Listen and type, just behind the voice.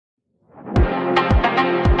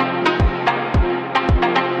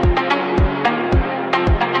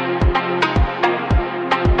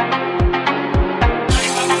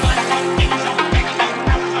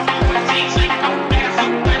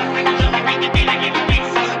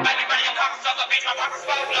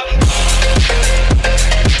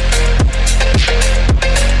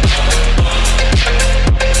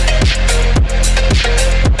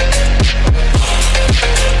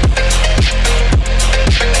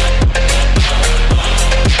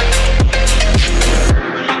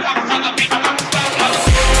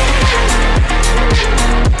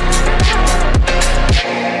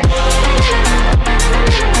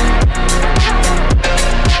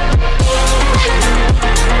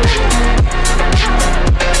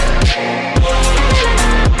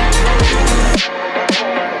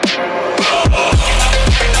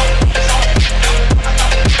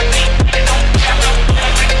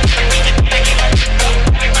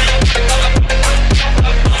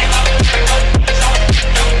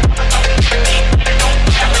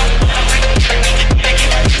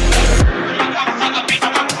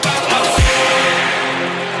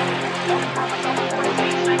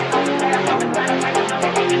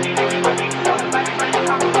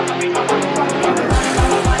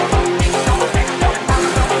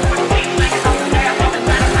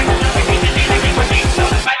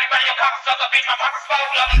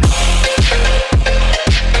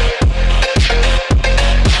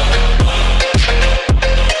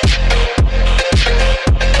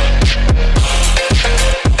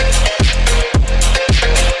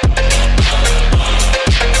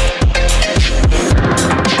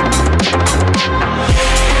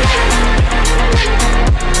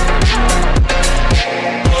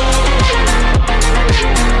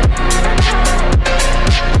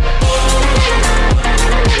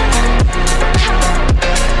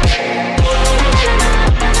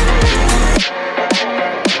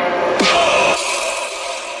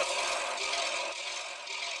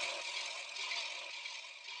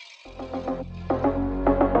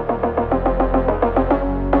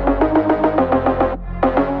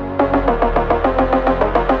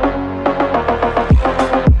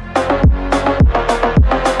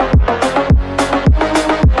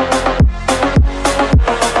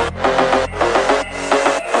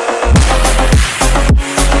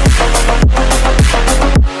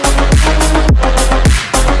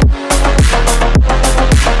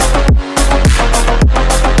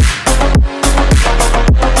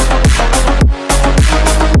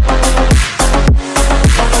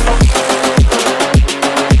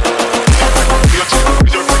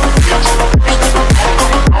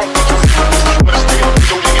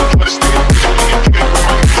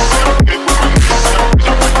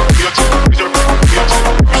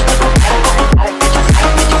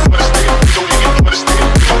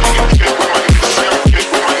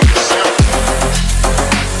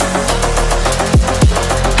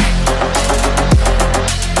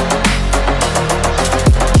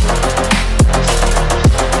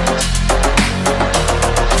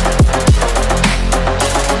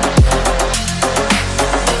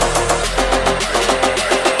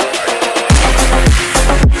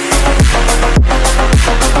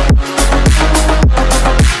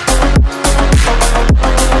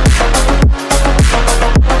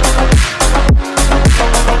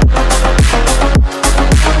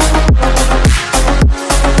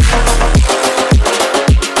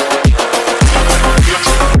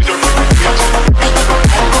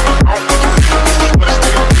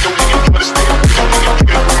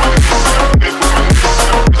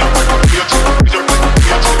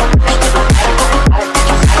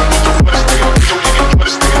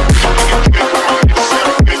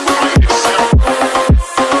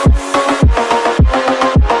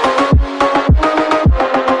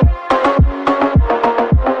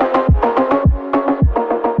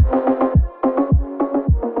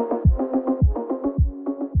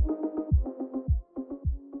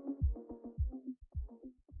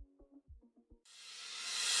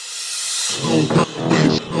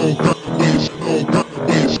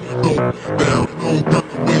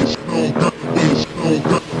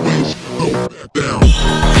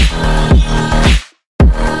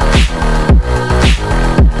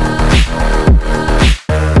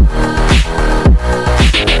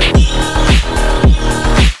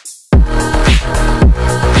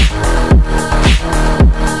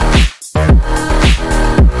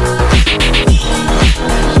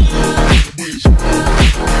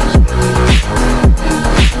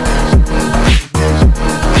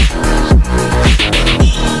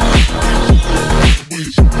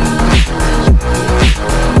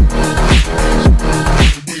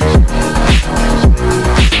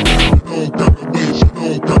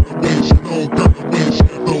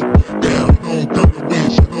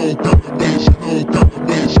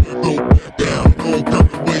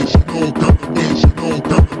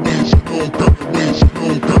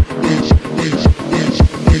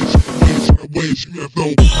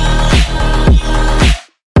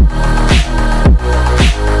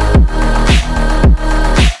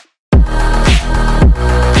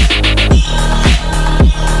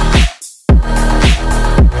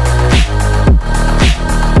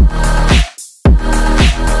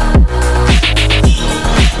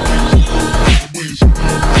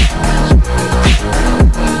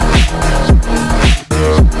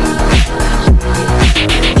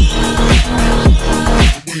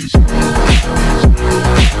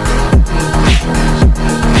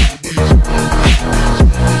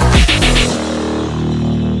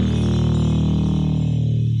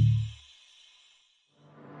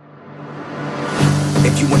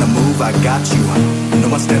If you wanna move, I got you. No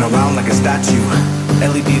one stand around like a statue.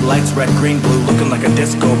 LED lights, red, green, blue, looking like a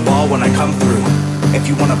disco ball when I come through. If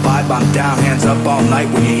you wanna vibe, I'm down. Hands up all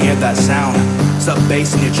night when you hear that sound. Sub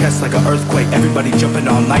bass in your chest like an earthquake. Everybody jumping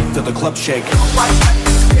all night till the club shake.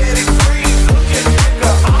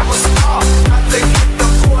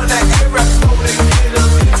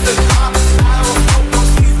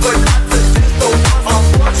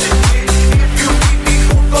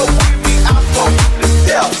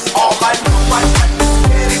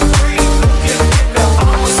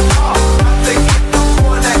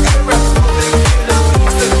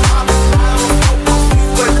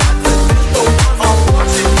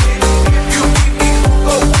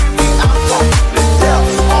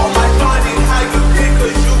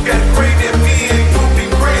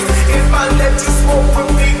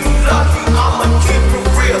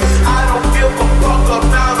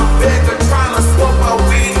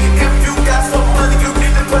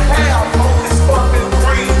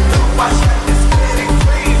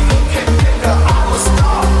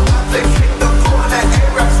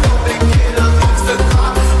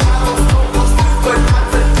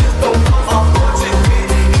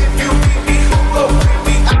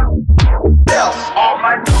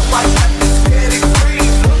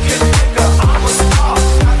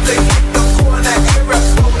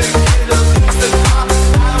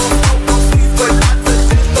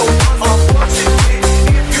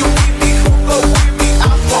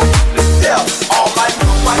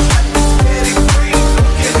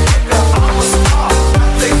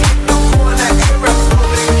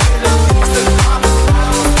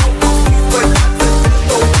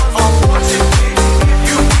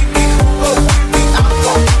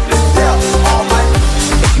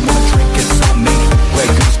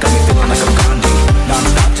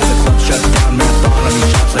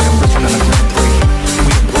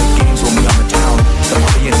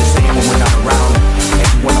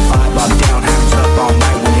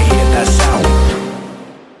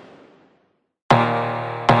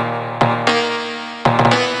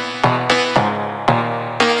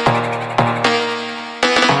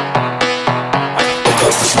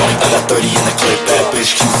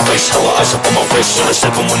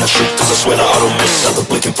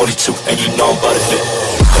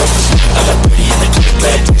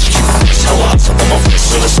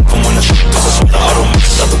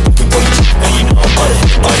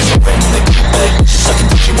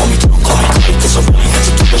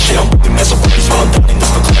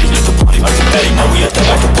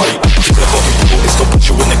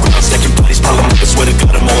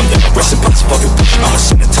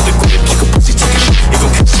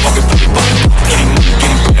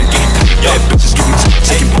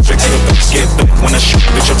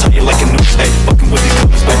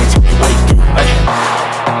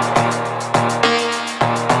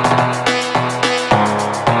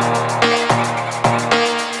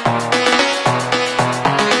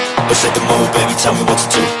 Tell me what to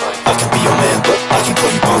do. I can be your man, but I can call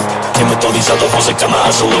you boo. Came with with all these other hoes, I got my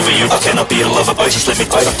eyes all over you. I cannot be a lover, boy, just let me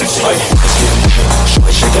fight up this way.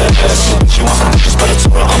 Shorty shake her ass, she wants some bitches, but I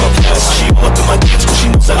told her I'm a pass. She all up in my DMs, cause she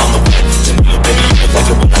knows that I'm the one. To me, little baby, you look like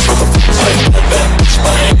it when I throw the phone. I ain't that bad, bitch,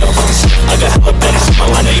 but I ain't got a fucking sick. I got hella baddies in my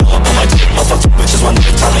line, they all up on my dick. I fuck two bitches one at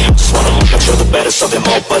a time, they all just wanna look like you're the baddest of them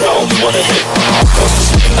all, but I only wanna hit. Across the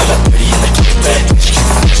ceiling, I got 30 in the clip bag. She keep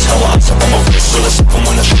me fixed, hella eyes up on my wrist, so let's up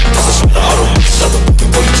when I shoot. Cause I swear that I don't mix up the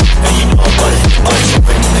fucking boys. And you know I'm about it, I'm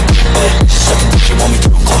already in the clip bag. She sucking dick, she want me to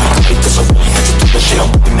call me Cuddy, cause I really had to do this shit. I'm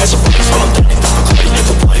whipping ass of fucking while I'm done. This Bacardi at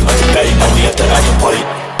the party like a baddie, now we at the after party.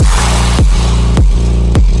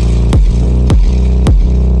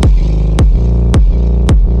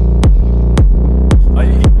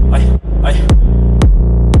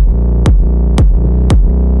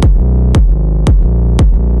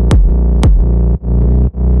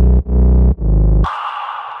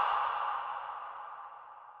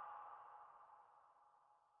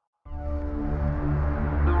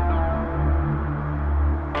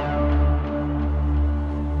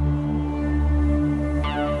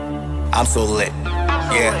 I'm so lit,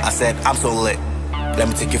 yeah, I said I'm so lit. Let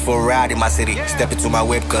me take you for a ride in my city. Step into my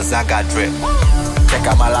whip cause I got drip. Check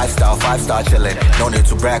out my lifestyle, 5-star chillin'. No need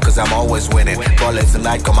to brag cause I'm always winning. Ballers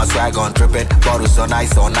tonight, got my swag on drippin'. Bottles on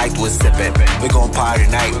ice, all night we're sippin'. We gon' party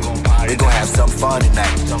tonight, we gon' have some fun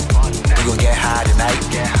tonight. We gon' get high tonight,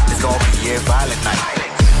 it's gon' be a violent night.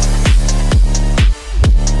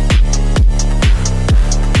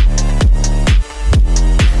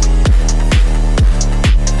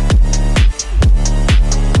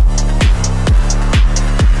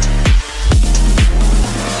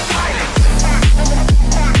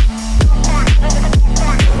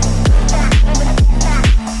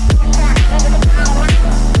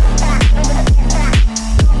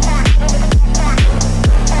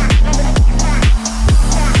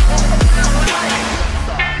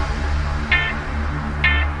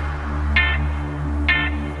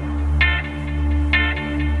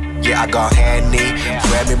 I got Handy,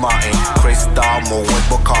 Grammy Martin, Crystal, Mo with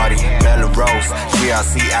Bacardi, Bella Rose,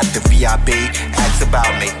 GRC at the VIP, ask about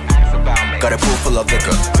me. Got a pool full of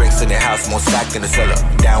liquor, drinks in the house, more stacked in the cellar.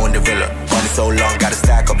 Down in the villa, money so long, gotta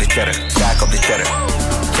stack up the cheddar, stack up the cheddar.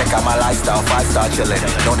 Check out my lifestyle, 5-star chillin'.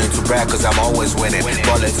 No need to brag cause I'm always winning.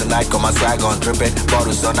 Ballers tonight, got my swag on drippin'.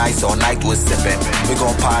 Bottles on ice, all night we're sippin'. We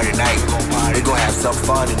gon' party tonight, we gon' have some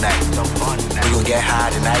fun tonight. We gon' get high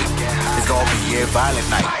tonight, it's gon' be a violent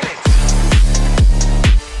night.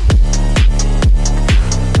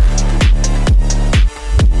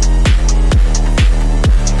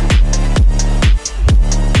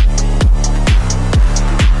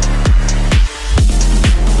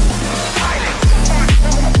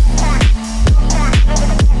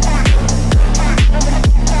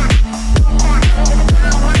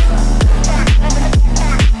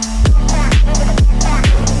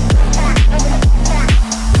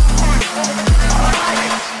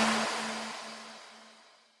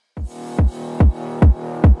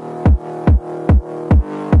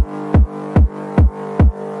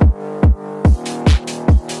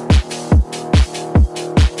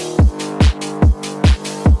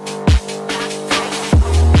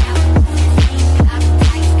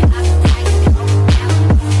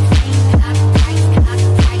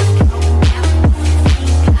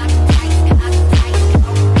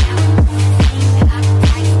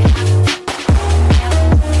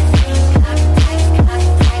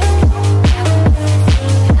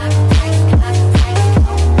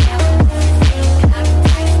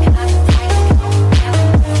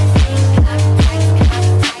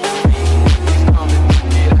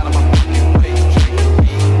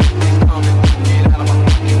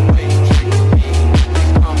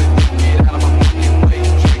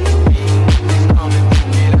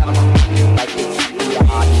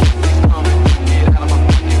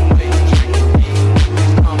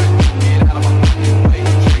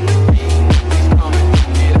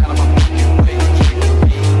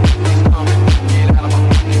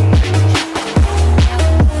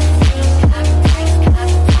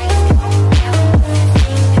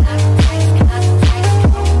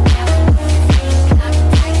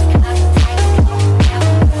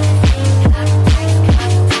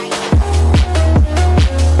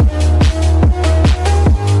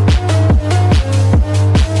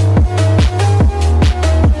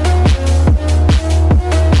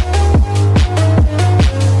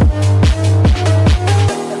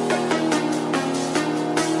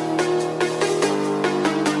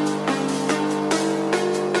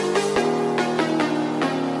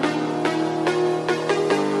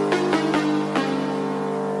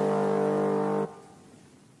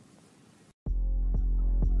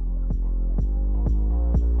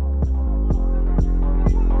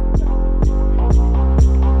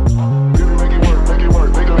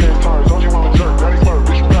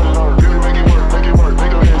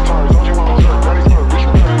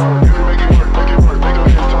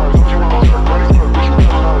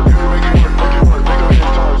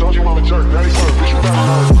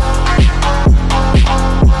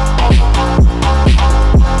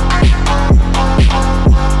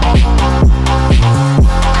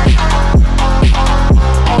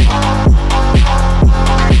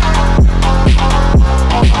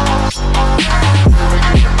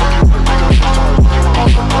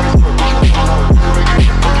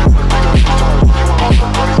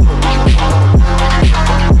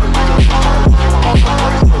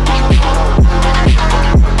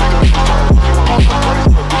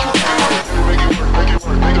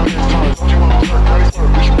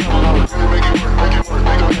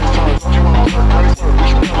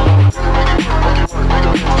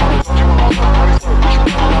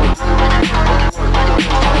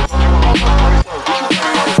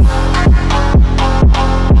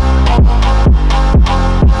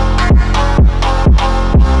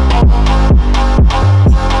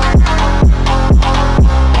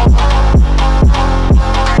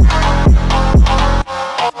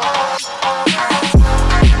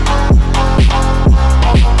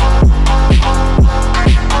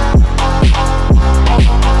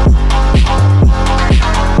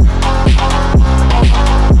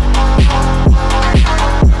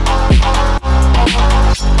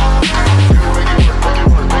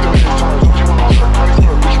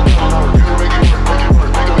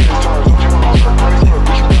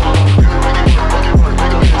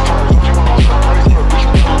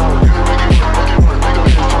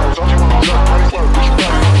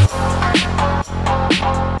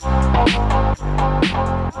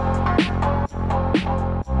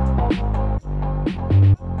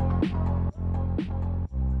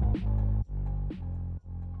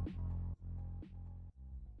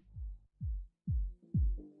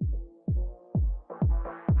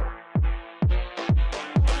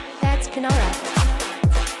 KXNVRA.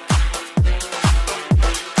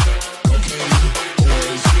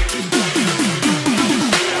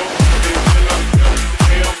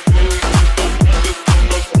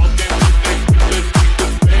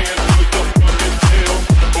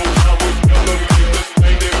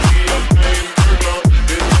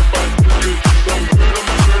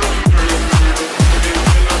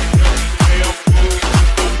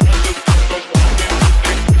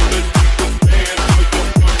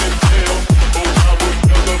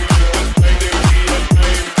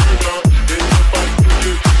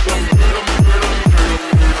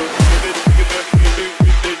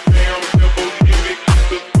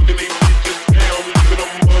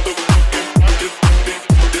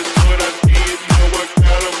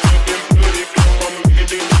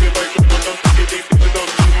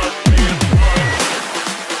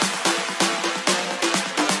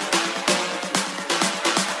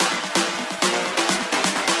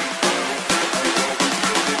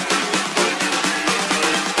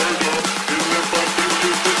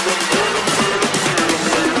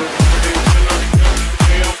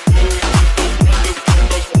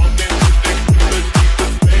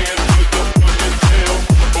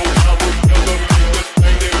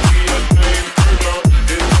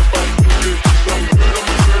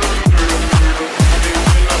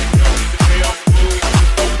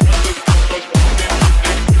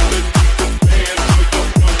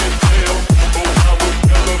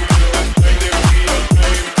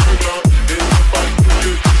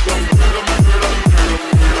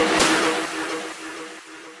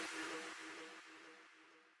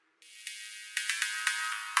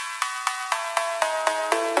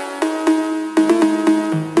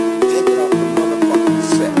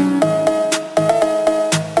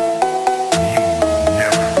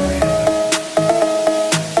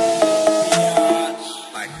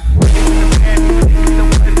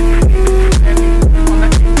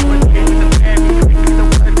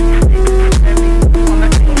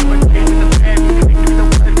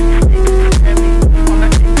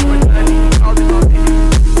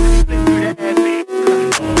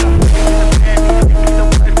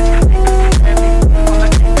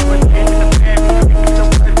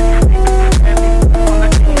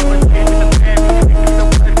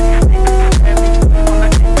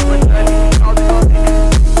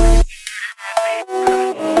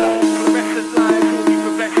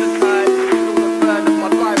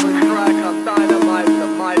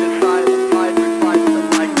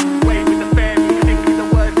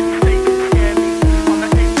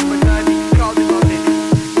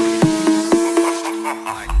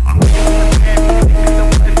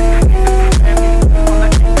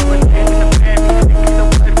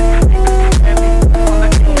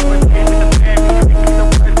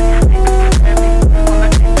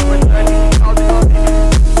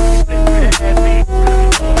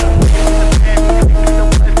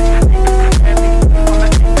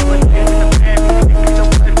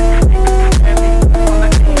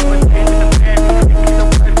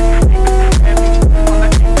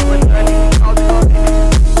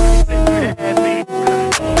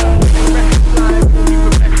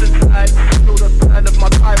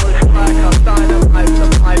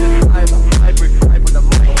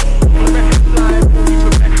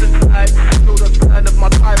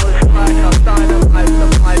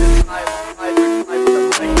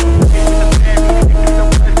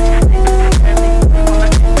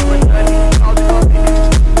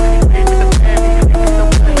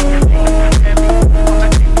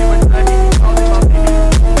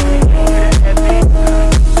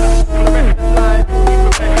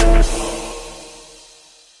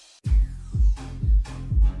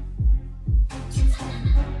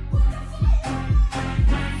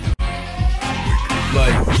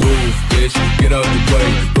 Get out the way,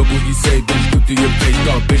 but when you say bitch, look to your face.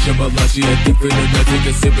 Dog, bitch, I'm a lot, she a deep in the nut. Take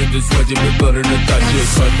a sip in this much, been blood in the thought. She a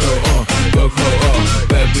cutthroat, buck hoe,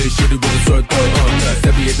 bad bitch, shoot it with a sword throw,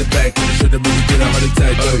 stab me in the back, and should have made you get a heart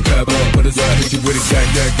attack. Cap up, but it's right, hit you with a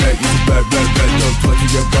gang. You a bad, don't talk to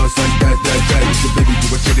your boss like that. You should baby, do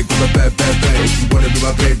a shit and give a bad. If you wanna be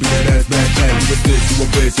my baby, that ass bad. You a bitch, you a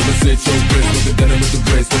bitch, I'ma sit your wrist. With the denim with the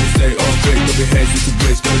wrist, let me stay on great. Put your hands with the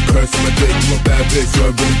wrist, got a curse on my dick. You a bad bitch, so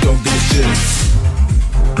I really don't give a shit.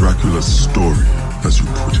 Dracula's story, as you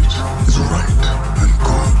put it, is right and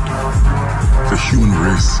good. The human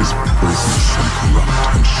race is poisonous and corrupt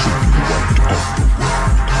and should be wiped off the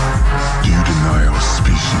world. Do you deny our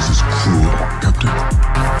species is cruel, Captain?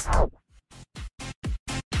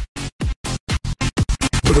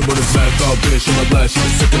 Put him on his back, Oh bitch, on my blast, she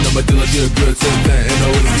been sucking on my dick like she a good tip fan. And I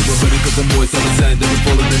always keep her ready cause I'm always on the sand. Never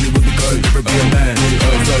falling any with me cause you never be a man.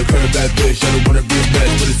 Like her bad bitch, I don't wanna be a match,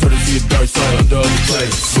 but it's hard to see a dark side under all the play.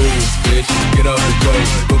 Move, bitch, get out the way.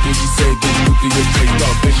 What would you say, bitch, move to your face.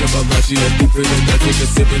 Oh bitch, on my blast, she a deep feeling. I take a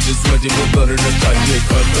sip and just smudge it with blood in her thigh. Shit,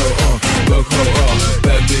 cut throw, buck her,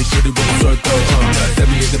 bad bitch, shit it with a sword throw, stab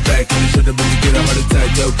me in the back, and it should've made me get a heart attack.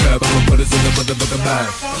 Yo, cap, I'ma put us in the motherfucking bag.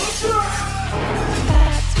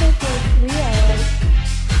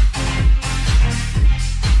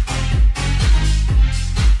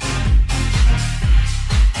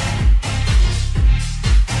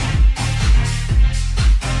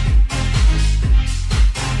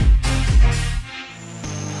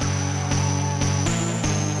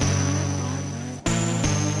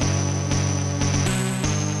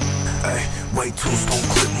 Way tombstone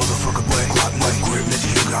clip, motherfucker, way Glock, my grip, Mitch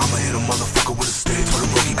Huger, I'ma hit a motherfucker with a stick. Told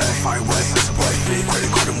the rookie, got a fire way, that's a white fit.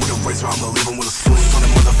 Credit card him with a razor, I'ma leave him with a swing. On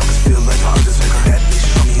the motherfuckers feel like I'm the taker. That bitch,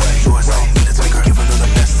 show me like yours, I don't need a taker. Give her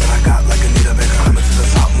the best that I got, like Anita Baker. Climbing to the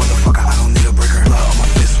top, motherfucker, I don't need a breaker. Blood on my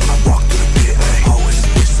fist when I walk through the pit, ayy. Hole in this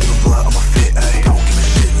bitch, till the blood on my fit, ayy. Don't give a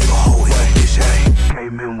shit, nigga, hole in that bitch, ayy.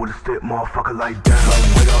 Came in with a stick, motherfucker, like down. Like,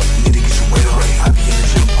 wait up, need to get your weight up. I be in the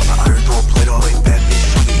gym, on the iron, throw a plate up. Bad bitch,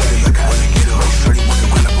 show me like I wanna get up. Shorty wanna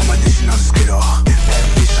run up on my dish and I'm skater. Bad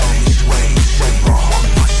bitch, show me this way, shake raw.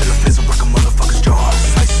 Punch to the face, I break a motherfucker's jaw.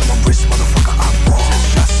 Slice on my wrist, motherfucker, I'm raw.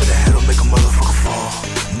 Shots to the head, I'll make a motherfucker fall.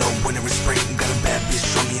 No winner is spring, got a bad bitch,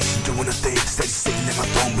 show me and she doing her thing. Steady sitting in my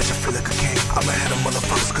throne, bitch, I feel like a king. I'm ahead of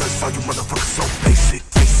motherfuckers, cause all you motherfuckers so basic.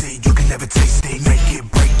 Face it, you can never taste it. Make it,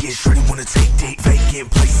 break it, shorty wanna take dick. Vacant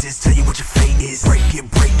places, tell you what your fate is. Break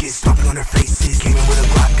it, stomping on their faces. Came in with a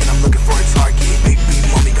Glock and I'm looking for a target. Baby,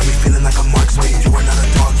 mommy got me feeling like a Mark's way. You are not a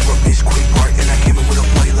dog, you a bitch, quick part. And I came in with a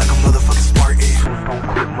play like a motherfucking Spartan. Don't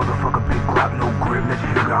quit, motherfucker, big Glock, no grip. Mitch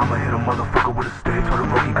Huger, I'ma hit a motherfucker with a stick. Told the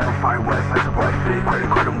rookie, got a fire west, that's a white fit. Credit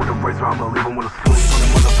card him with a razor, I'ma leave him with a swing. On the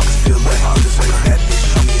motherfuckers feel like I'm the taker. That bitch,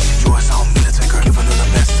 show me if she yours, I don't need a taker. Give her the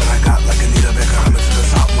best that I got, like Anita Baker. Climbing to the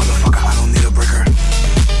top, motherfucker, I don't need a breaker.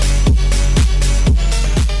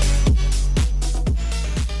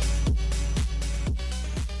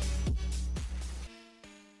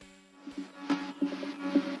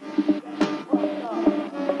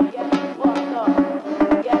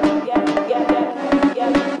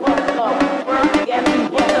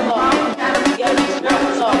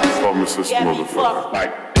 Pharmacist, motherfucker.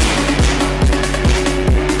 Like.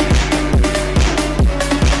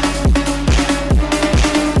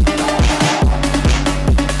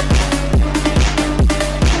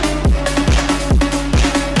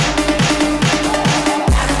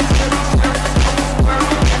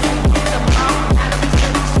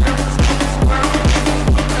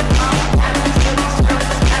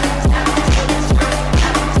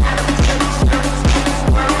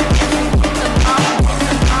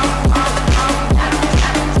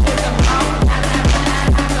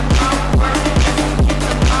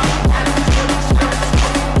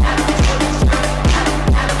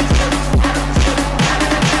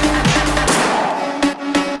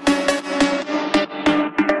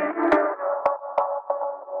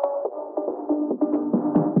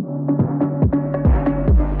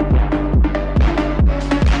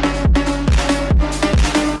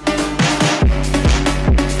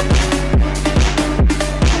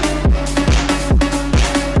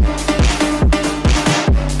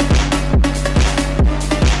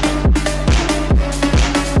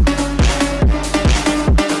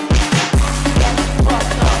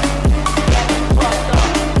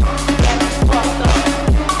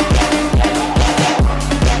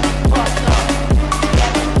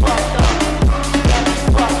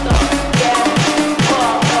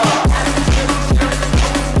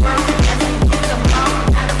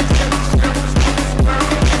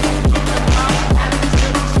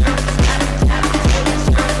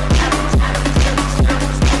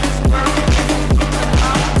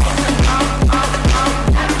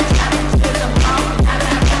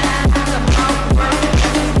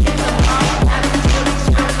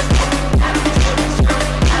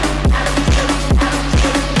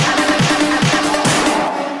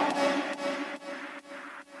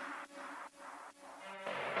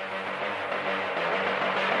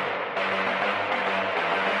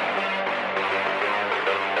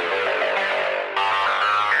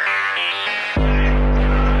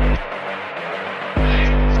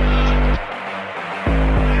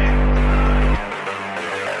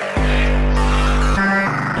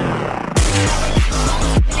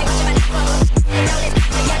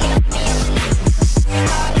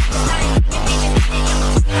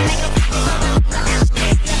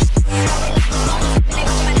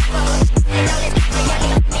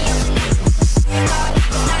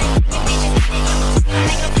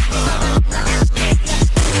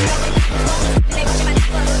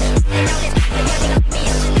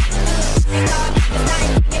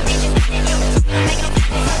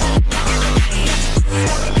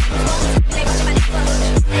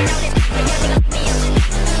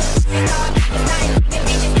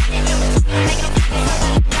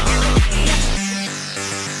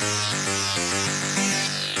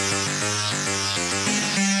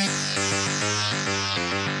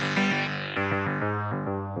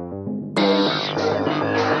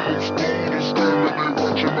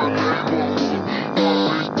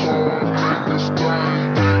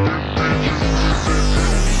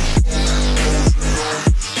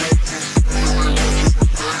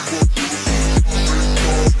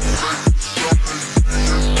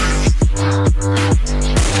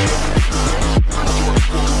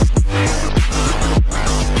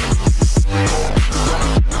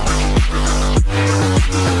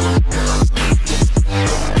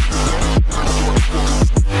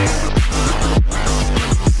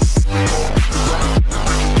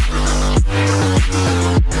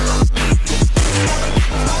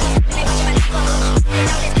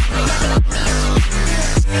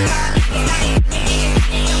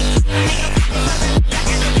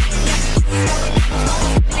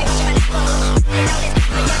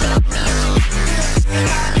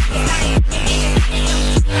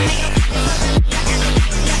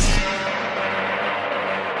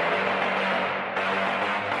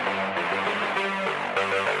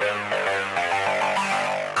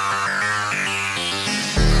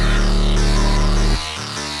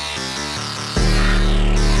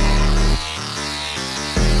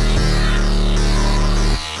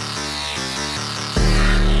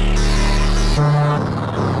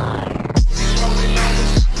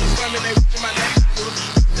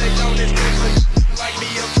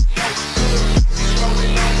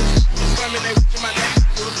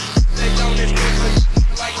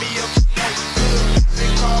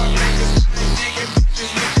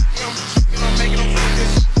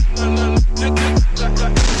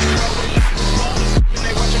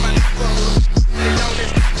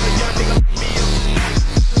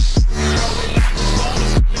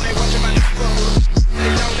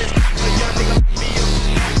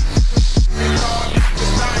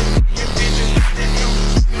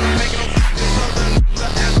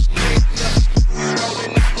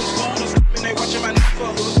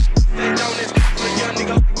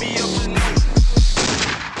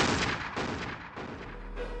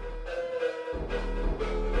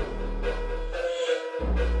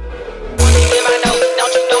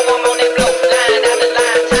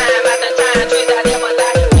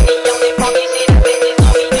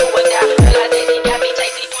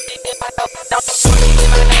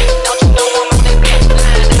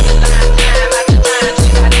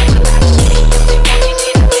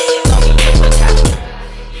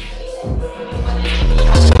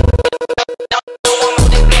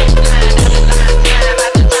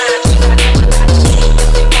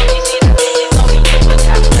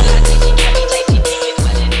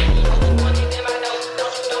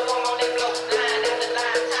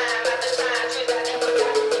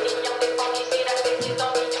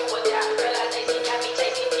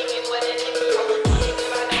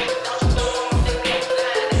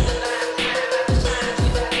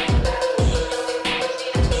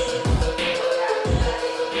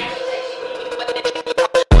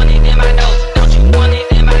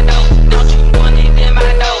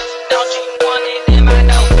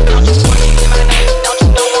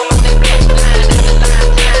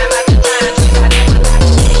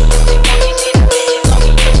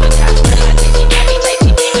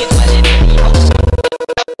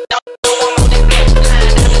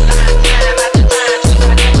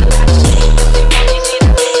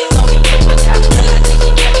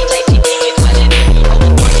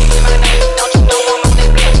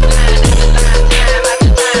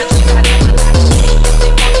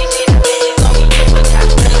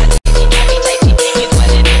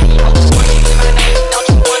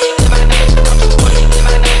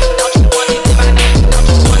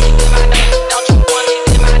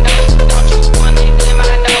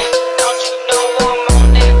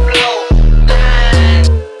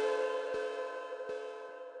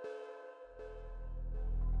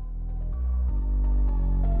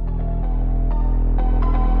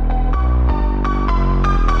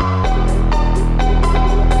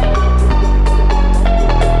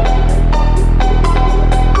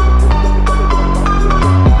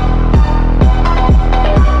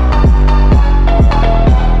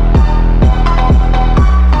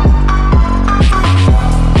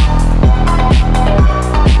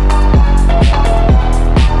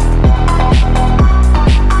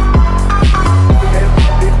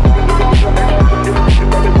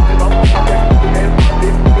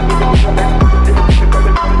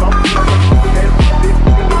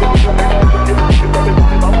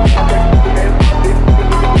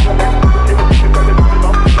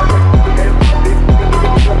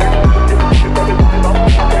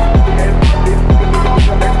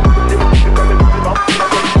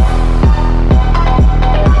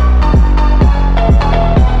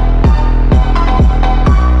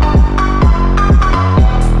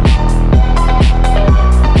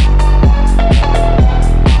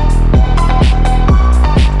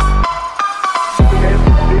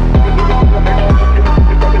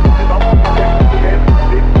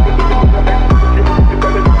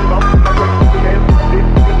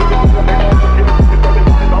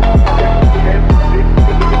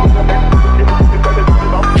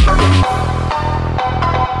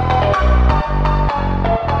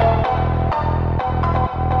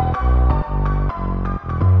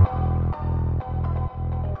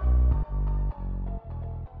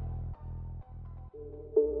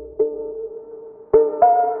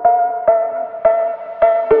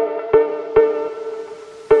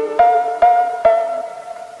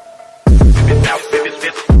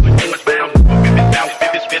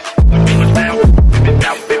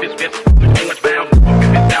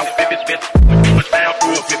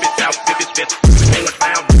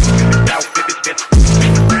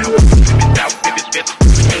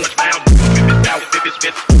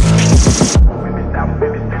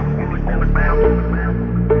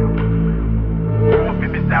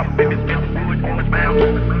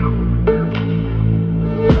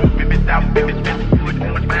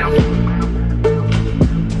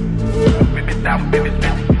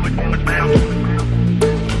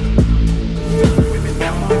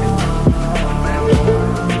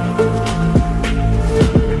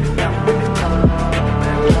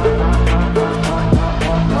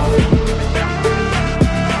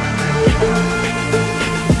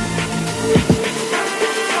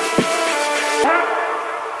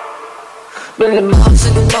 Bring the box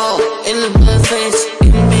in the ball, in the blood face.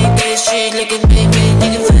 You can make it shit like a baby,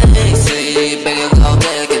 nigga flex. Say, bang your call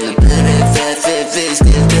back in the blood, fat face,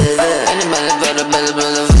 get better. Anybody better,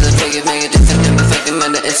 fake it, make it different. Never fucking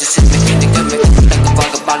man, the SHAB, make it come like a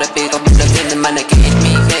fuck about a big, I'll be like in the man, I can't hit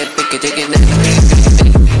me, head, pick it, take it,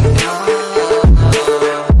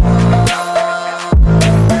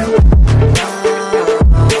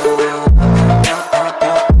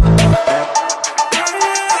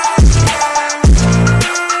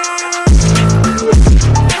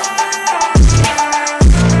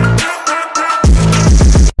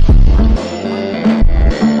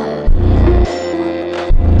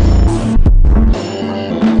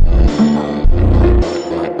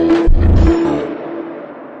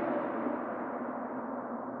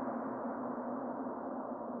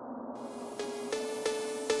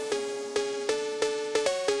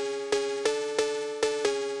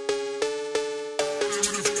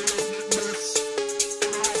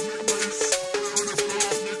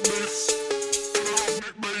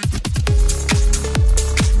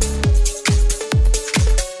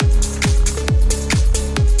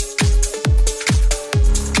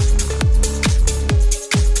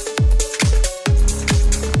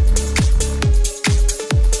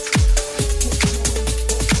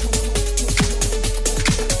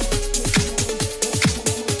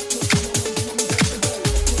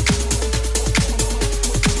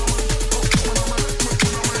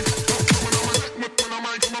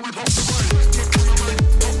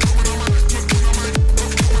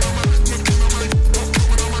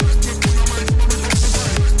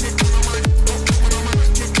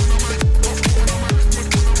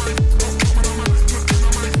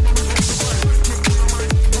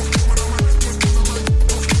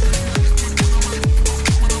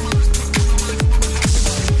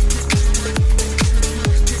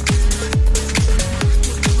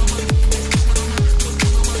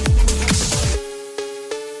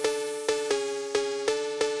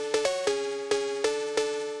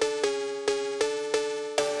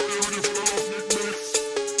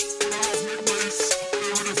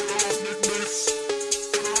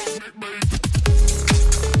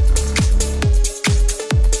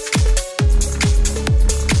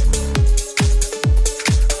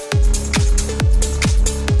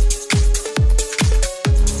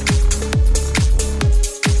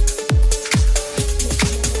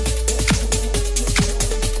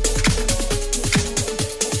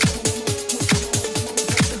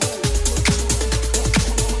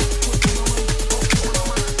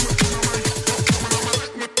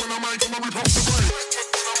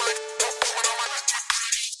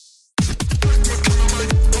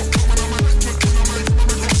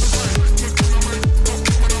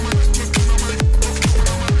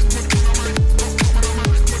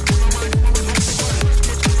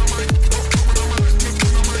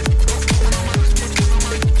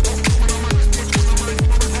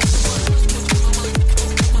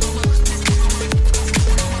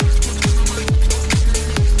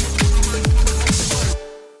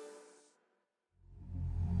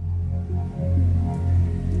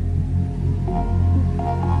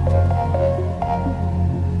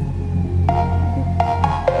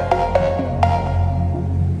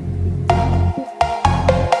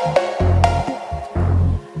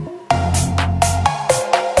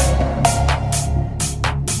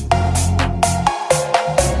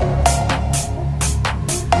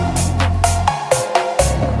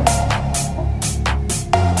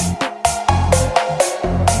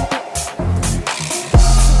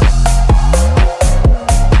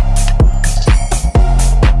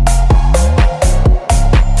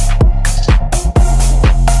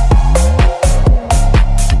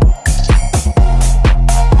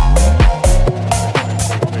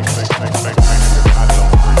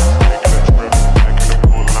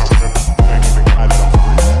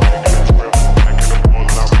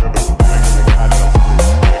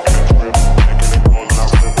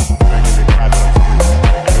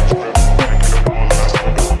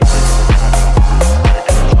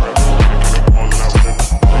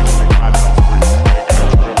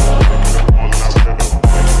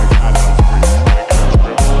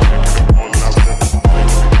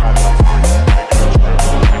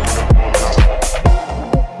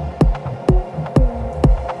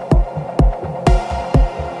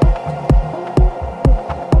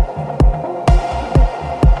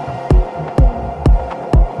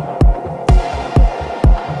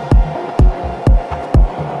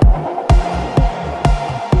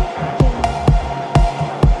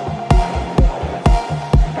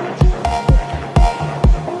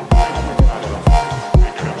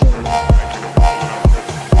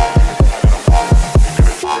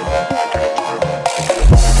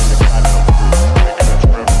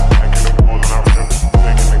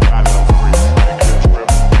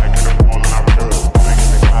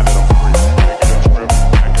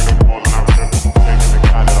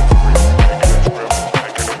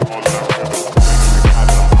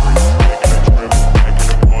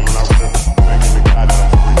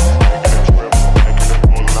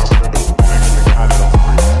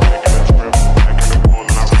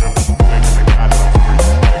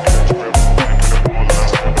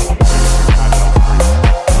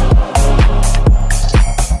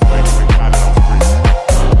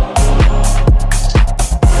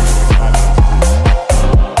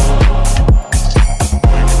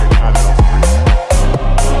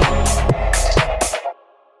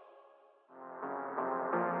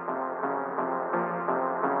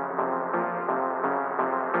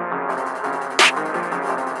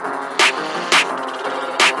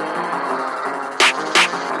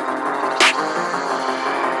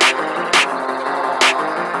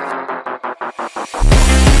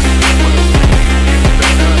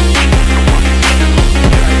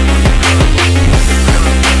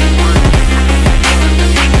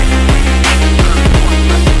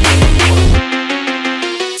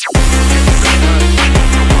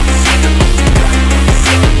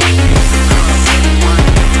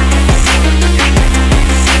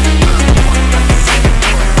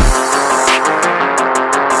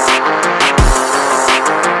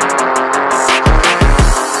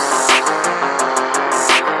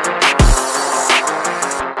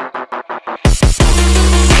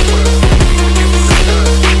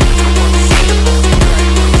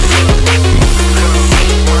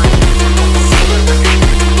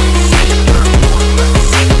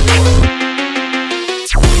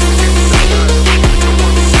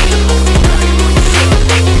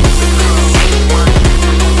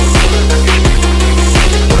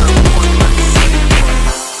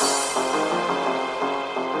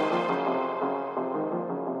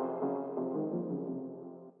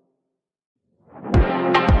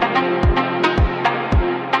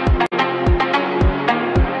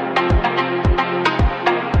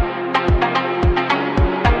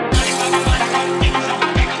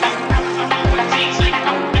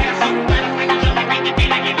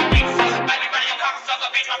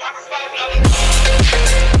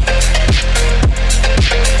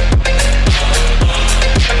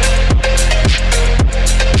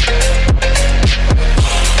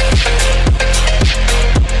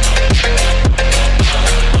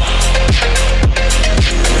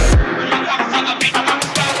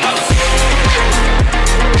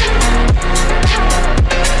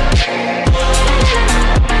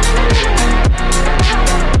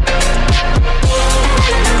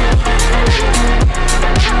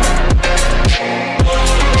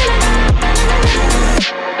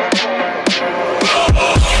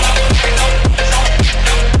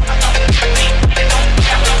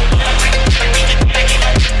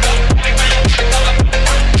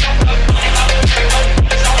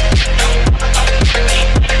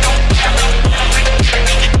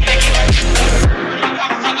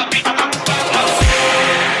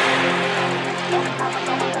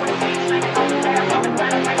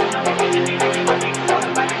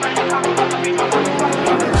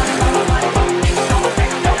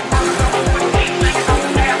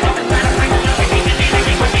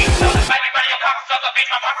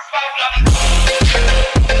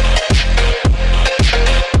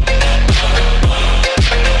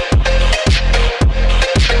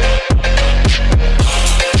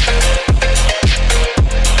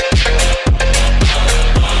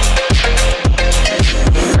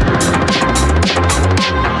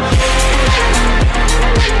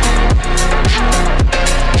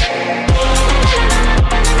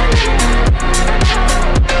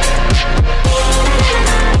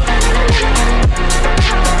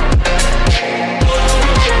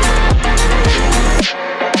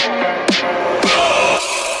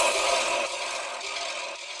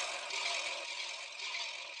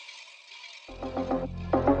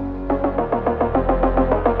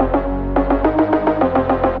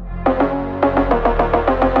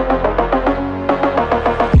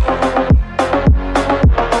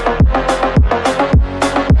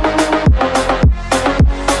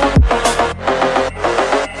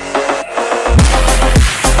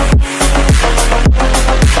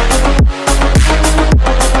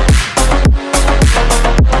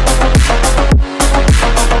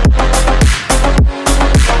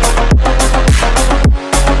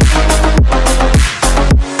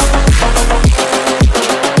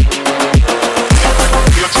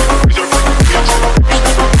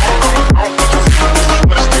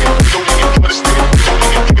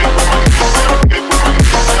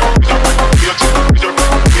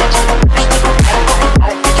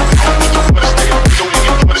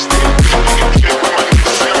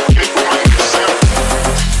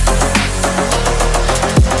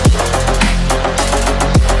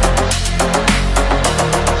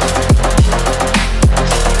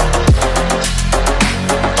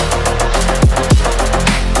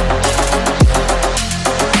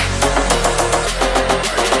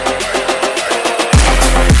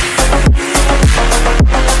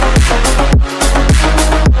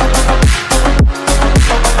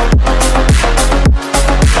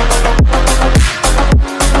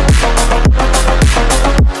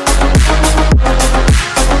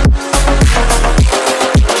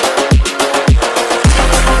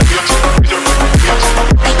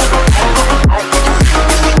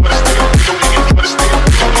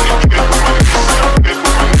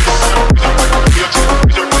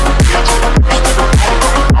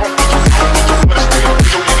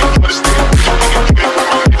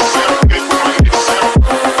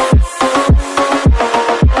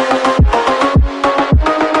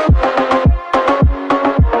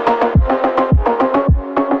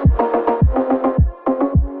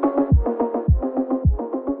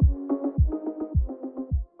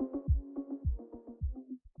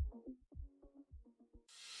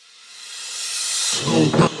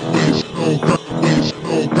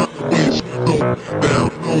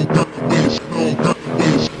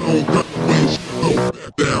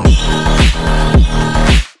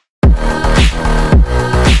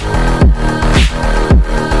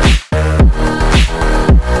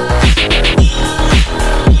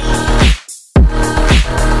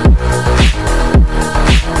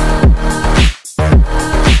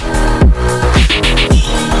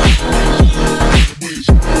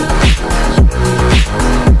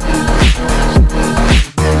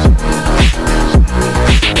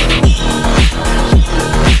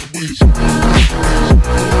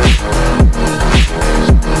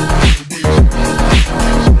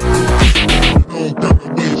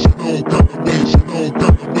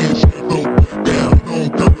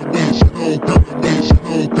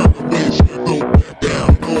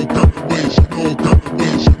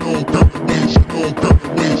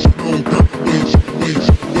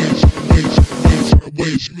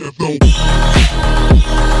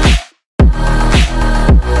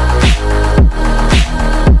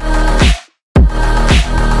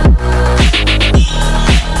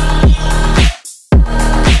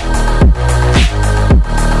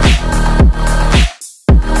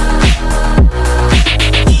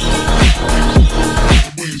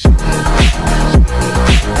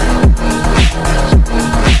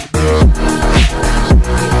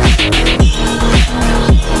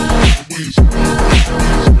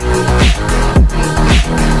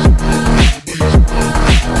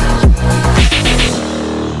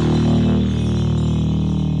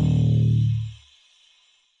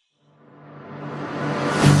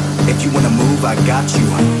 got you.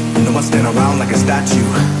 No one stand around like a statue.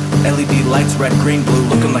 LED lights, red, green, blue,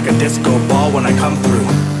 looking like a disco ball when I come through.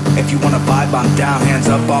 If you wanna vibe, I'm down. Hands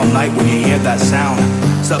up all night when you hear that sound.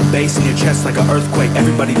 Sub bass in your chest like an earthquake.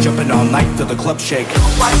 Everybody jumping all night till the club shake.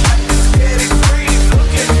 My life is getting green,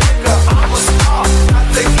 looking nigga, I'm a star. I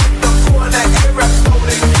think hit the corner, air rap, so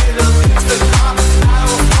they get a leads the top. I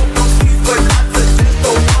don't know no sleep, but not to just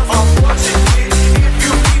the one I'm watching it. If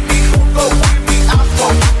you need me, who go with me, I'm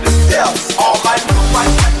going to tell. All I know, my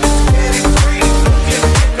life is getting green, looking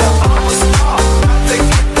nigga, I'm a star. I think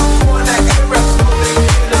hit the corner, air rap, so they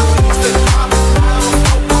get a leads the top. I don't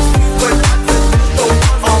know no sleep, but not to just the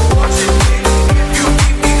one I'm watching it. If you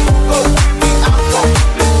need me, who go with me, I'm going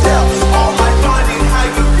to tell. All my money, how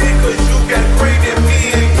you pick, 'cause you got great in me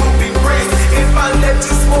and you be great. If I let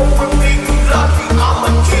you smoke with me, you lucky, I'ma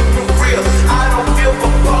keep it real. I don't give a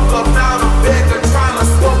fuck about a beggar trying to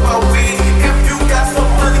smoke my weed. If you got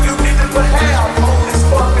some money, you need to put half on this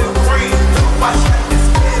fucking green. My shit is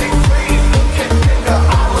getting green, looking nigga,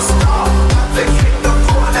 I'm a star. They hit the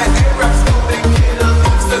corner, air rap, so they get a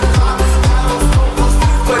leads the clock. I don't know those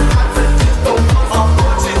people, but not to just the one I'm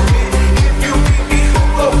watching it. If you need me, who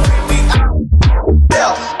go with me, I'm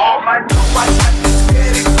all my shit is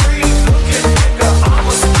getting green, looking nigga, I'm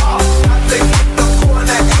a star. They hit the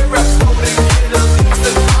corner, air rap, so they get a leads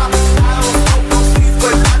the clock. I don't know those people,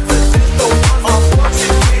 but not to just the one I'm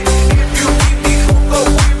watching it. If you need me, who go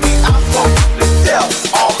with me, I'm going to tell.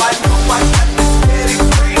 All I know, my shit is getting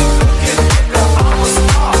green, looking nigga, I'm a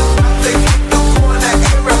star. They hit the corner,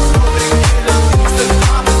 air rap, so they get a leads the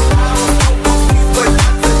clock. I don't know those people, but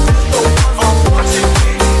not to just the one I'm watching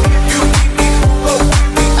it. If you need me, who go with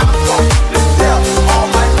me, I'm going to tell. All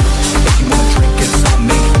my If you wanna drink, it's on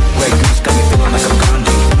me. Grey Goose got me feeling like I'm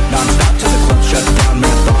Gandhi. Non-stop till the club shuts down.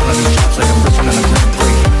 Marathon on these shots like I'm racing on a Grand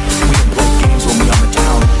Prix. We don't play games when we on the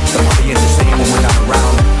town. The party ain't the same when we're not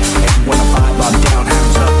around. If you wanna vibe, I'm down.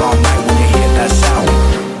 Hands up all night when you hear that sound.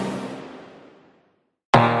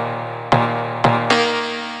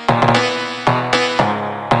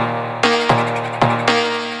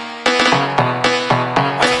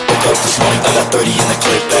 Woke up this morning, I got 30 in the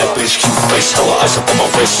clip. Bad bitch, cute face, hella ice up on my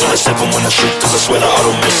wrist. On a 7 when I shoot, 'cause I swear I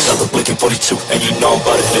auto miss. Other blinking 42, and you know I'm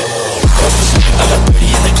about to hit. Woke up this morning, I got 30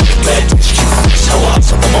 in the clip. Bad bitch, cute face, hella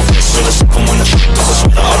ice up on my wrist. On a 7 when I shoot, 'cause I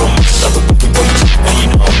swear I auto miss. Other blinking 42, and you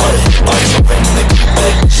know I'm about to hit. Bodies are raining, they get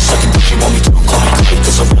bad bitches sucking dick. She want me to call me Cuddy,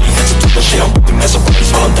 'cause I really had to do that shit. I'm whipping massive bodies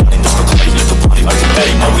while I'm down in this Bacardi. Live the party like a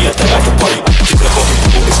baddie, now we at the after party. Keep that fucking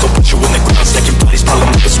cool, it's gonna put you in the ground. Stacking bodies, piling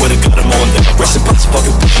up, I swear to God I'm all in there. Rest in peace,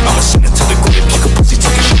 fucking bitch, I'ma send it to the grave. Kick a pussy,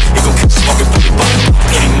 talking shit, he gon' catch his fucking body.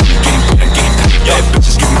 Getting money, getting bread, I'm getting paid. Yeah,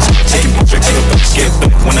 bitches give me time, taking more drinks, taking back, get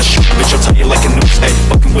back. When I shoot, bitch, I'll tell you like a news. Hey,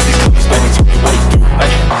 fucking with these companies, baby, tell me what you do.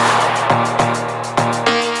 Hey.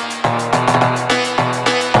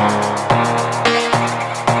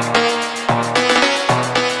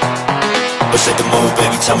 Let's take the move,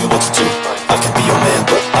 baby, tell me what to do. I can be your man,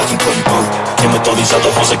 but I can call you boo. Came with all these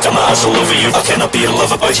other hoes, I got my eyes all over you. I cannot be your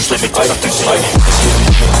lover, boy, just let me fight up things like.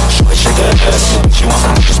 Shorty, shake that ass. She wants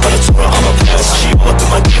some bitches, but I told her I'm a pass. She all up in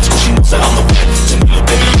my dance, cause she knows that I'm the one. To me, little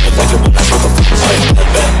baby, you look like it when I drop a phone. I ain't that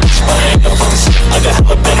bad, bitch, but I ain't no fucking sick. I got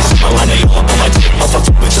hella baddies in my line, they all up on my dick. I'll fuck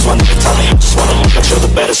two bitches one at a time, I just wanna look like you're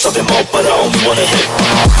the baddest of them all, but I only wanna hit.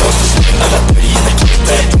 I got 30 in the clip,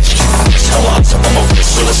 bad bitch, cute face, hella ice up on my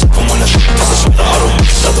wrist. So let's up when I shoot, 'cause I swear the auto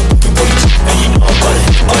mix. Other booking 42, and you know I'm about to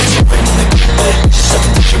hit. Bodies are raining, they get bad bitches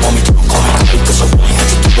sucking dick. She want me to call me Cuddy, 'cause I really had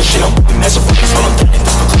to do that shit. I'm whipping massive bodies while I'm down in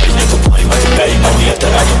this Bacardi. Live the party like a baddie, now we at the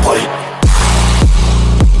after party.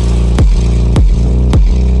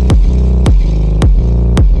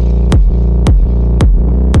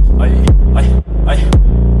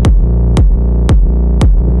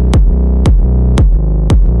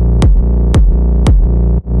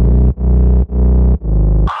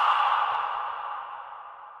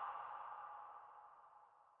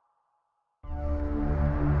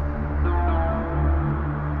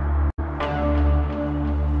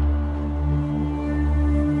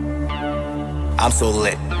 I'm so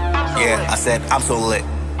lit. Yeah, I said I'm so lit.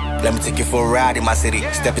 Let me take you for a ride in my city.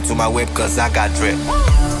 Step into my whip, 'cause I got drip.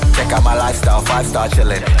 Check out my lifestyle, 5-star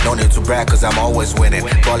chillin'. No need to brag, 'cause I'm always winning.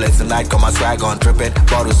 Ballers tonight, got my swag on drippin'.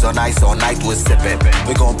 Bottles on ice, all night we're sippin'.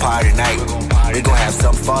 We gon' party tonight. We gon' have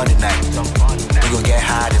some fun tonight. We gon' get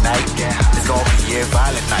high tonight. It's gon' be a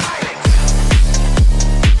violent night.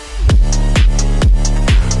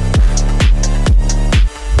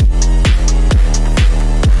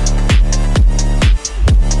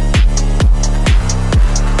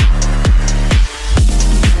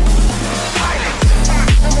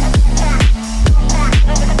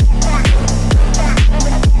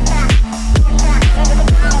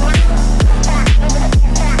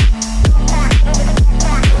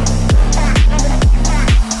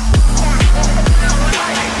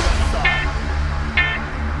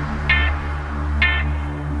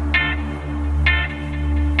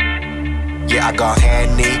 got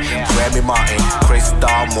Henny, Remy Martin,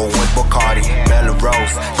 Cristal, more with Bacardi, Bella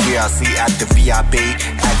Rose, GRC at the VIP,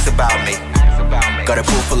 ask about me. Got a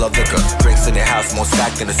pool full of liquor, drinks in the house, more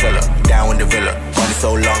stacked in the cellar. Down in the villa, money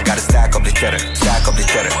so long, gotta stack up the cheddar, stack up the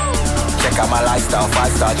cheddar. Check out my lifestyle,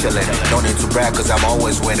 5-star chillin'. No need to brag cause I'm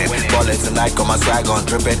always winning. Bullets tonight, got my swag on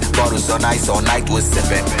drippin'. Bottles on ice, all night we're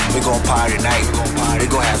sippin'. We gon' party tonight, we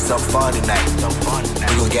gon' have some fun tonight.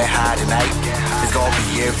 We gon' get high tonight, it's gon'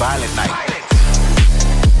 be a violent night.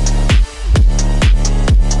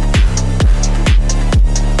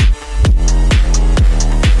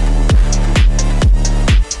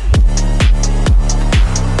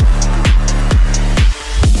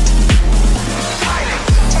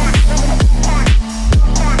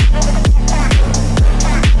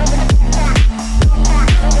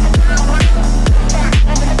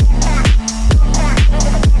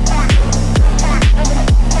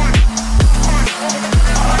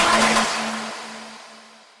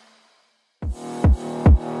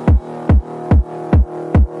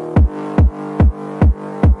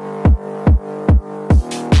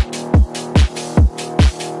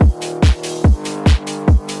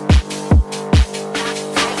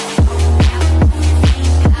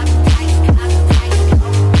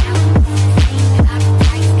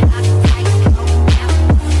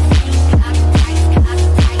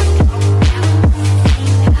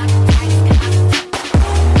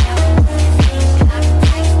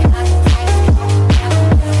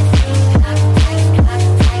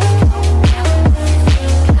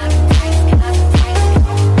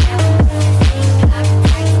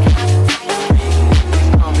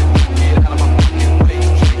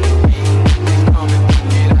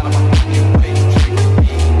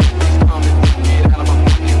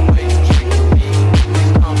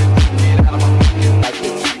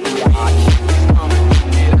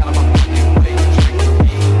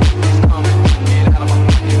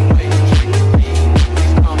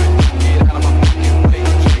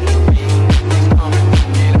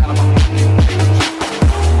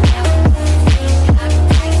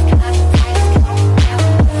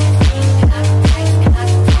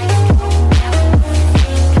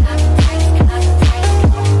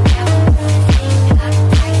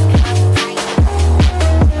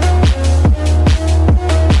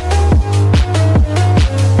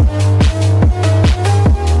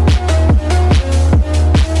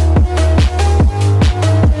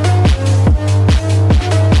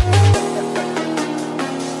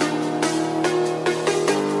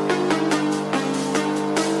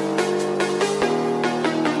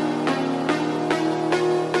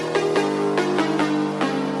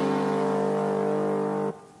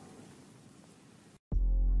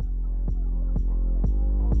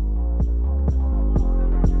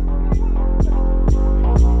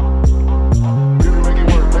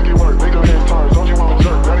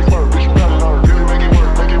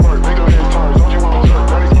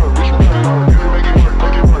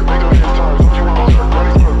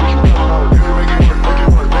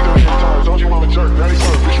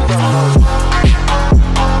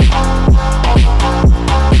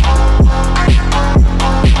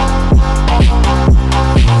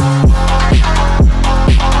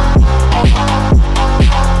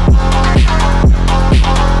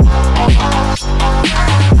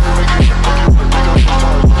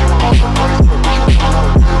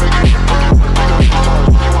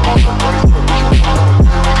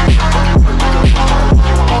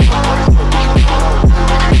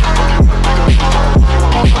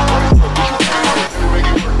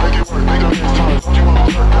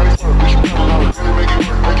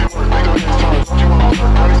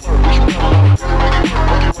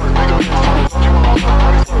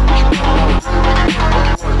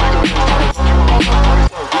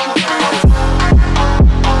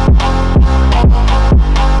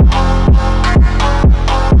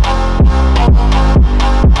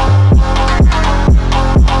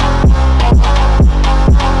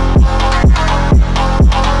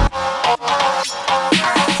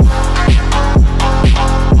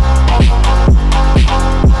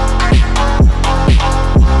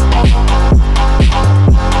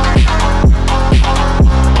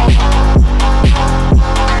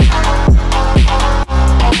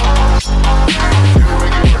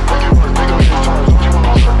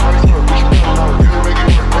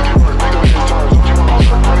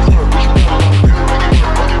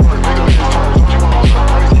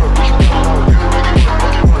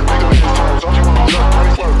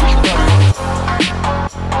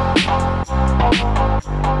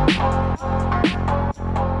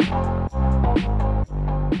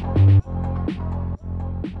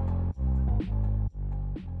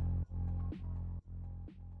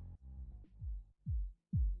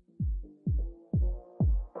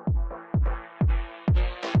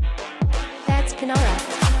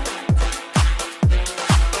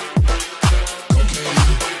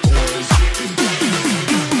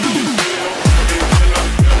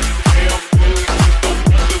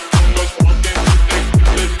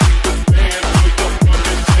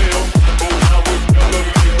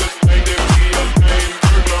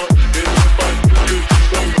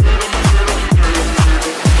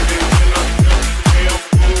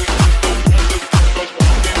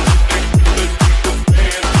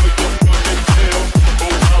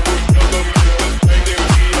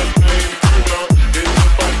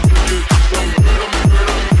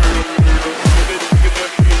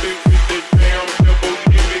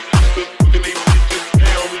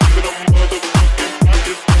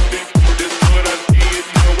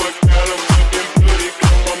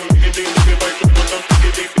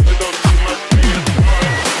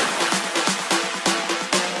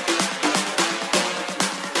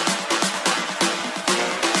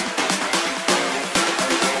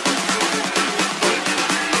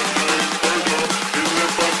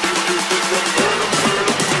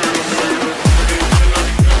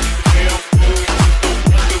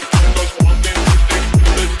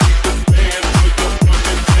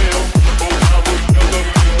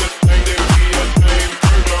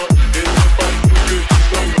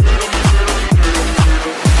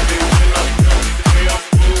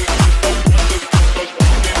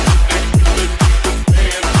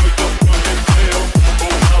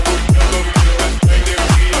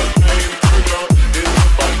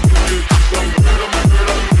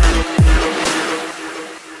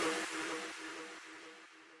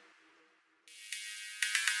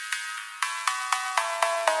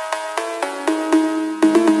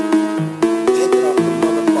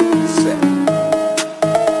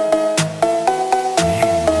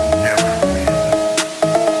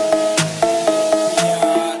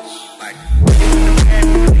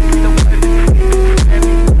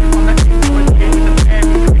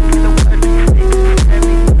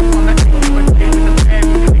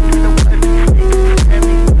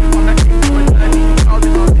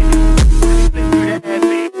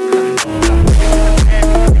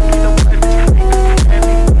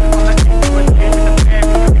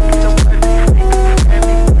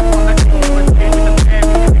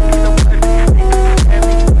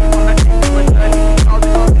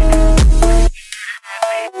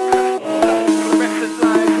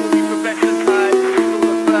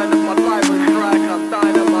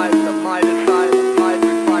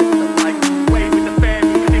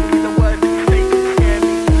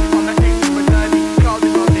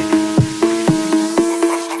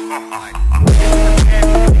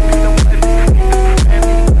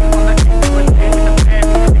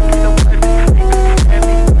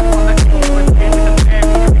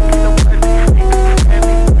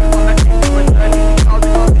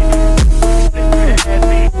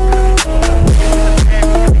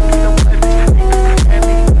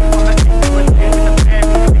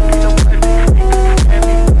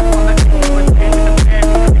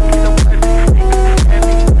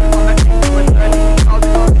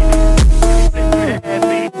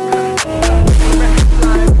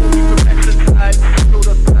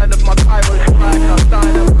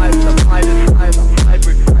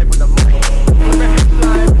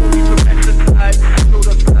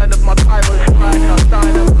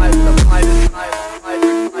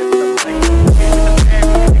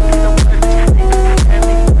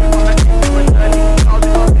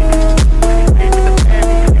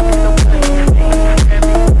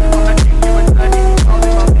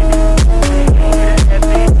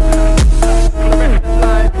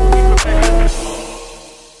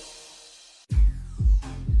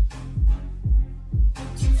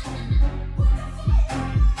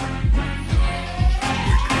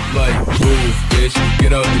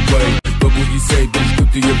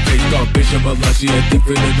 She ain't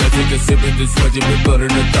different than nothing, just sipping this smudging with butter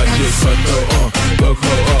and thought she was cut though, buck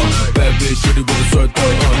hoe, bad bitch, shooty with a sword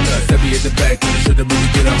though, stab me at the back, and should've made me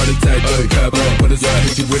get a heart attack, though, cap on, but it's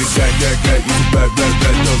hit you with a gat, you some bad,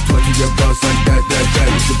 no, 20 your boss like that,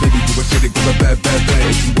 you some baby, you a shit, give a bad,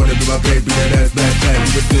 if you wanna be my baby, that ass bad,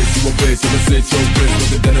 you a this, you a bitch, I'ma sit your wrist, with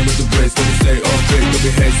the denim with the wrist, let me stay on big, let me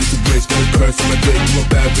hands with the wrist, gonna curse on my dick, you a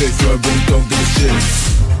bad bitch, so I really don't give a shit.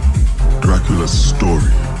 Dracula's story,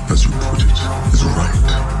 as you put it, is right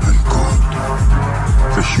and good.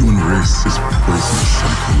 The human race is poisonous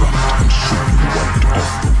and corrupt and should be wiped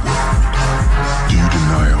off the world. Do you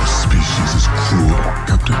deny our species is cruel,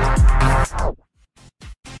 Captain?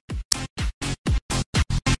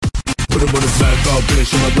 Put him on his back, all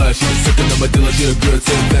bitch, on my blast. She was sucking on my deal like she a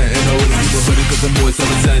Grioten fan. And all the people hoodie cause I'm moist on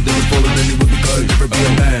the sand. Never falling any with me cause never be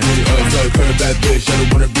a man. Dark, her bad bitch, I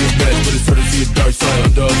don't wanna be a match. But it's hard to see a dark side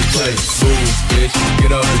under all the play. Move, bitch,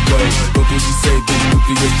 get out of the way. What would you say, bitch, move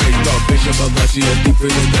to your face. Dog, bitch, I'm a lot, she a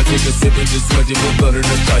deeper than that. Take a sip and just smudge it with butter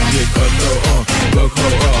and thought she a cutthroat, buck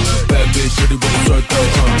hoe, bad bitch, shooty with a sword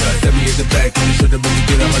though, stab me in the back, and you should've made me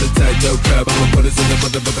get a heart attack, yo, crap, I'ma put us in the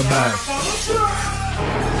motherfucking bag.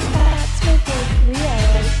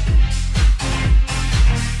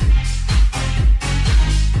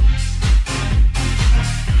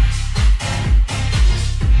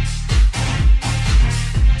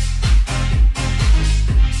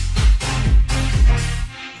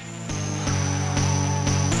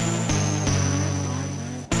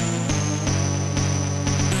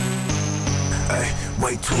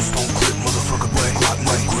 Way too stone clip, motherfucker, boy. Glock,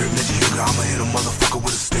 my grip, Ninja Hugo, I'ma hit a motherfucker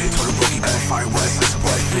with a stick. Told the boogie back, fire away, that's a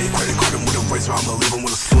bright fit. Credit card him with a razor, I'ma leave him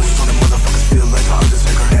with a swing. On the motherfuckers feel like I'm just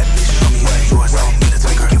take her. That bitch, show me like yours, I don't need to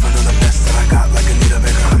take her. Giving her the best that I got, like Anita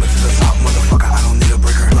Baker. Coming to the top, motherfucker, I don't need a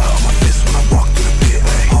breaker. Blood on my fist when I walk through the pit,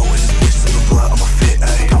 ayy. Hole in this bitch, see the blood on my fit,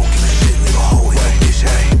 ayy. Don't give a shit, nigga, hole in that bitch,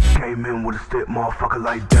 ayy. Came in with a stick, motherfucker,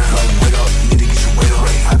 like damn. Like, wait up, need to get your weight up.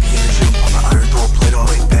 I be in the gym, on the iron, throw a plate up.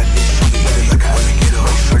 Like, bad bitch, show me like I wanna get up.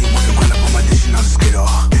 Shorty wanna run up on my dish and I'm skater.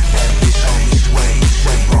 Bad bitch, show me each way,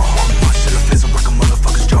 bro. Punch to the face, I'll break a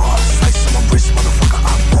motherfucker's jaw. Slice on my wrist, motherfucker,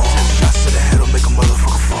 I'm raw. 10 shots to the head, I'll make a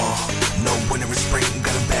motherfucker fall. No winter is spring,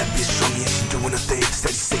 got a bad bitch, show me and she doing a thing.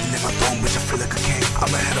 Steady sitting in my throne, bitch, I feel like a king.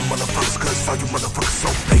 I'm ahead of motherfuckers, cause all you motherfuckers so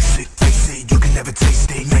basic. Face it, you can never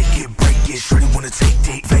taste it. Make it, break it, shorty wanna take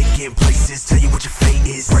dick. Vacant places, tell you what your fate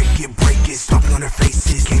is. Break it, stomping on their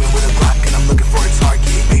faces. Came in with a Glock and I'm looking for a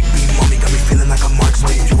target. Big B mommy got me feeling like a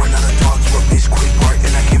marksman. You are not a dog, you a bitch, quick part.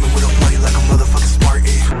 And I came in with a play like a motherfucking Spartan.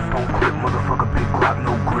 Don't quit, motherfucker, big Glock,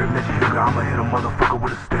 no grip. Ninja Hugo, I'ma hit a motherfucker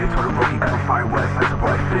with a stick. Told the boogie got a fire wet, that's a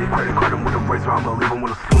bright fit. Credit card him with a razor, I'ma leave him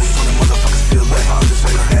with a swing. On the motherfuckers feel like I'm just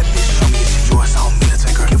take her. That bitch, show me if she yours, I don't mean to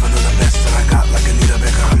take her. Giving her the best that I got, like Anita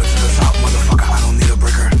Baker. Coming to the top, motherfucker, I don't need a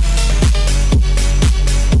breaker.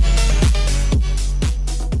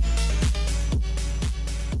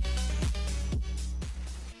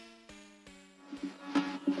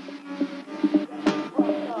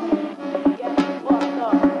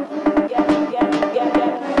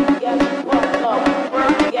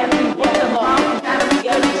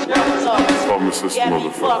 Pharmacist,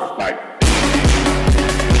 motherfucker. Like.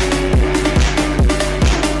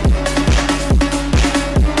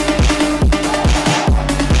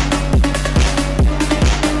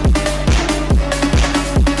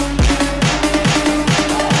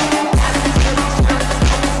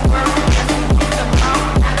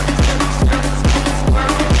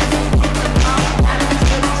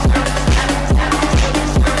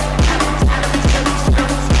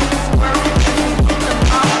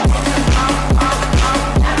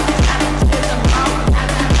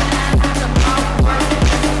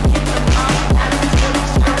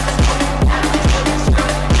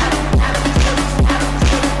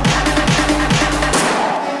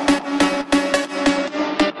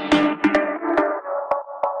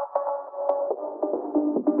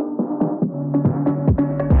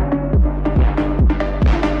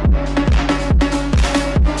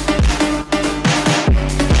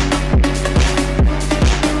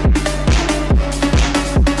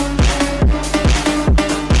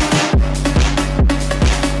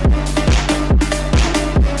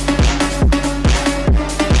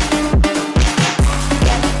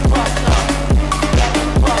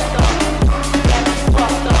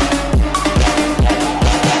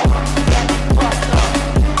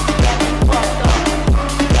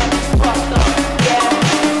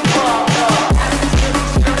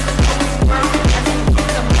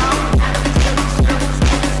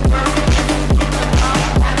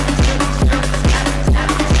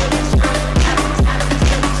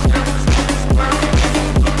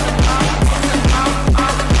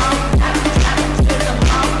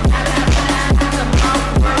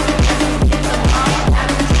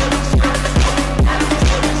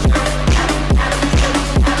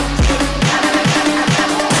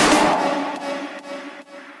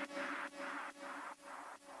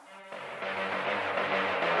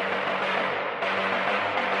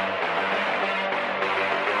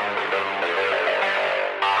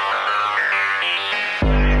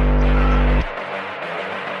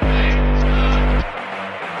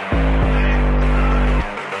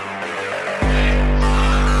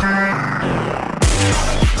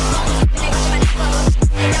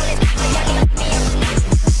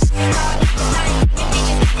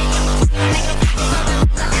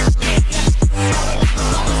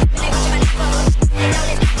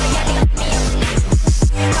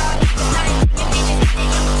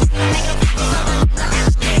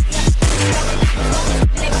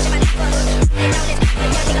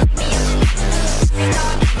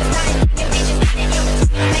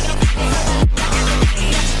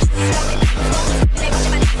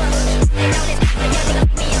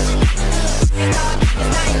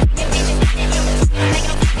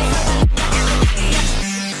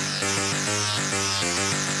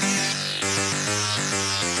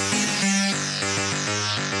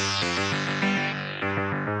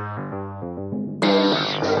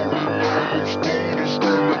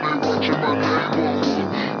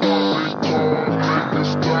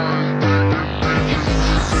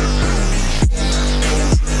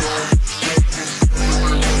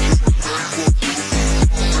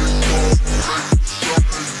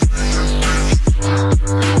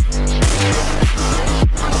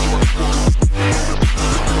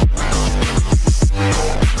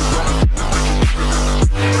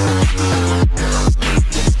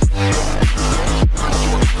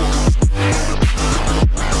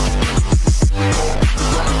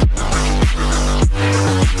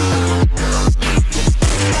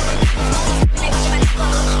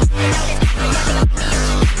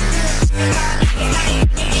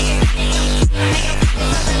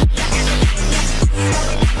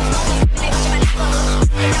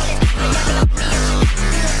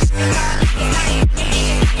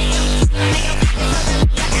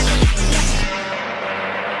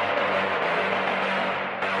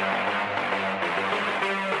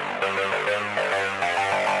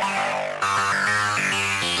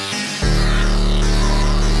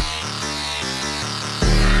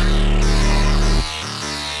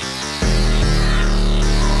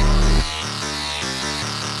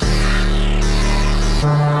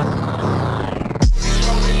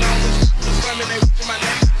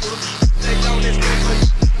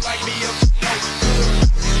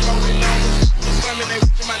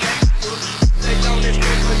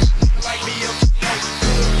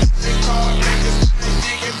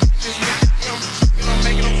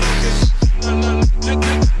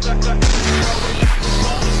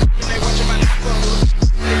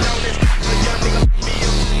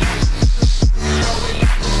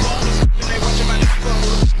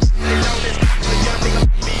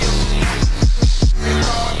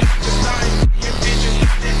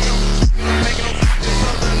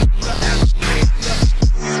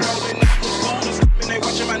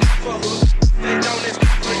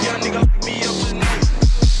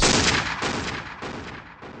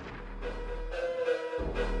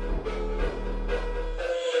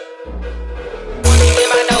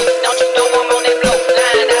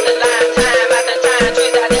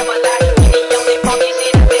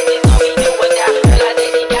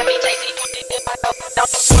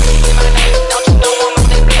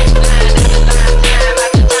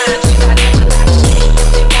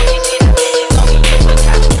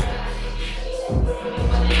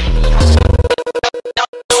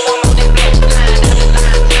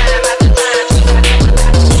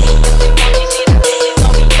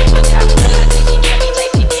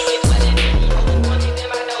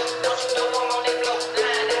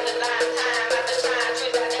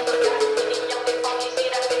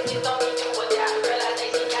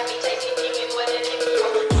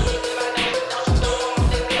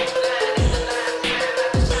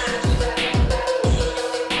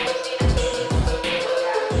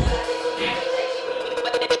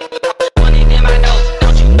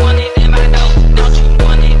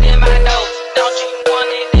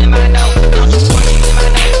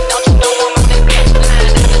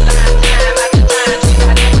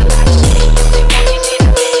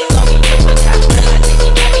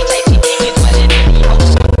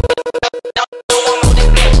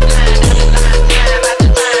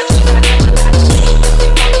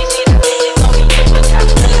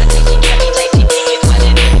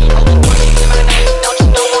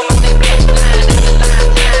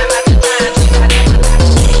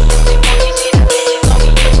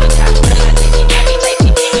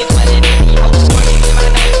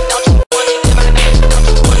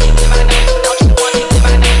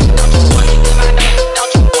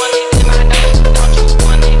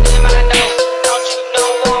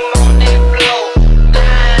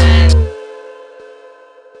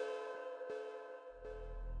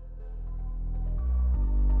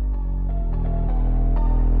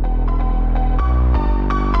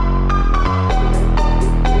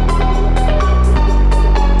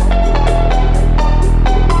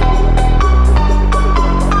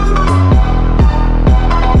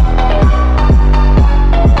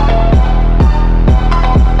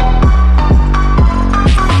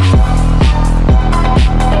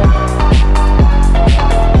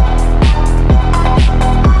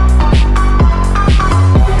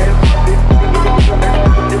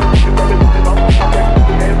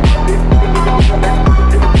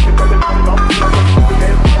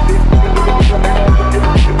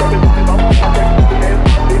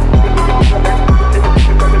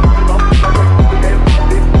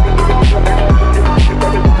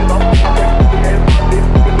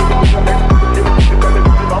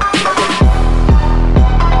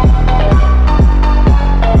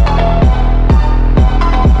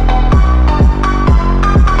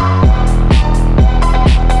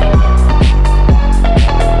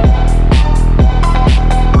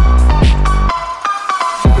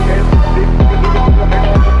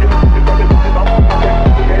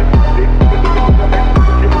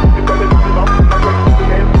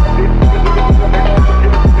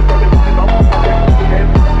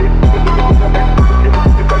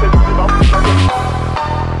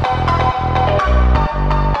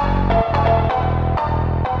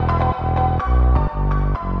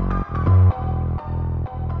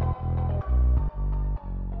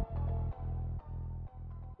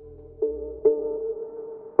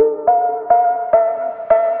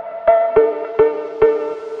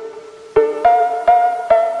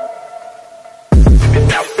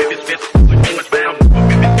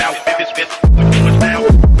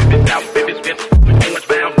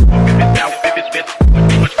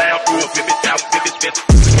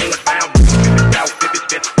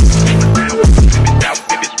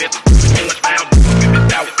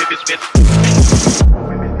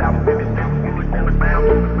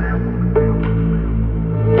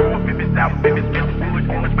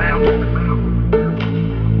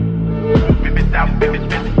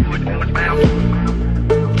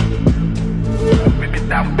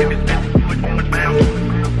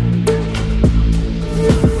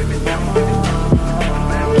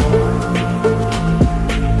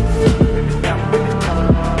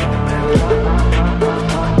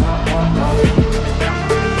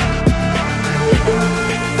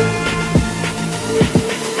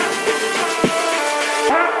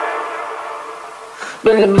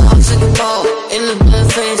 Bring them all to the ball, in the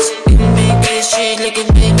blood face. In the big shit, like a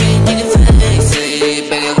baby, nigga Fyex. Say,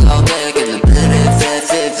 bang it all back in the blood,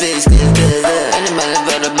 fat face, get better. And the man,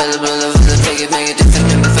 better, take it, make it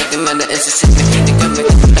different. Fuck the man, the SHAB, make it come,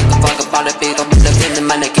 like a fuck about it, big, I'll be the in the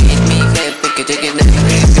man, that can't me, man, pick it, take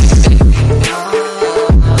it,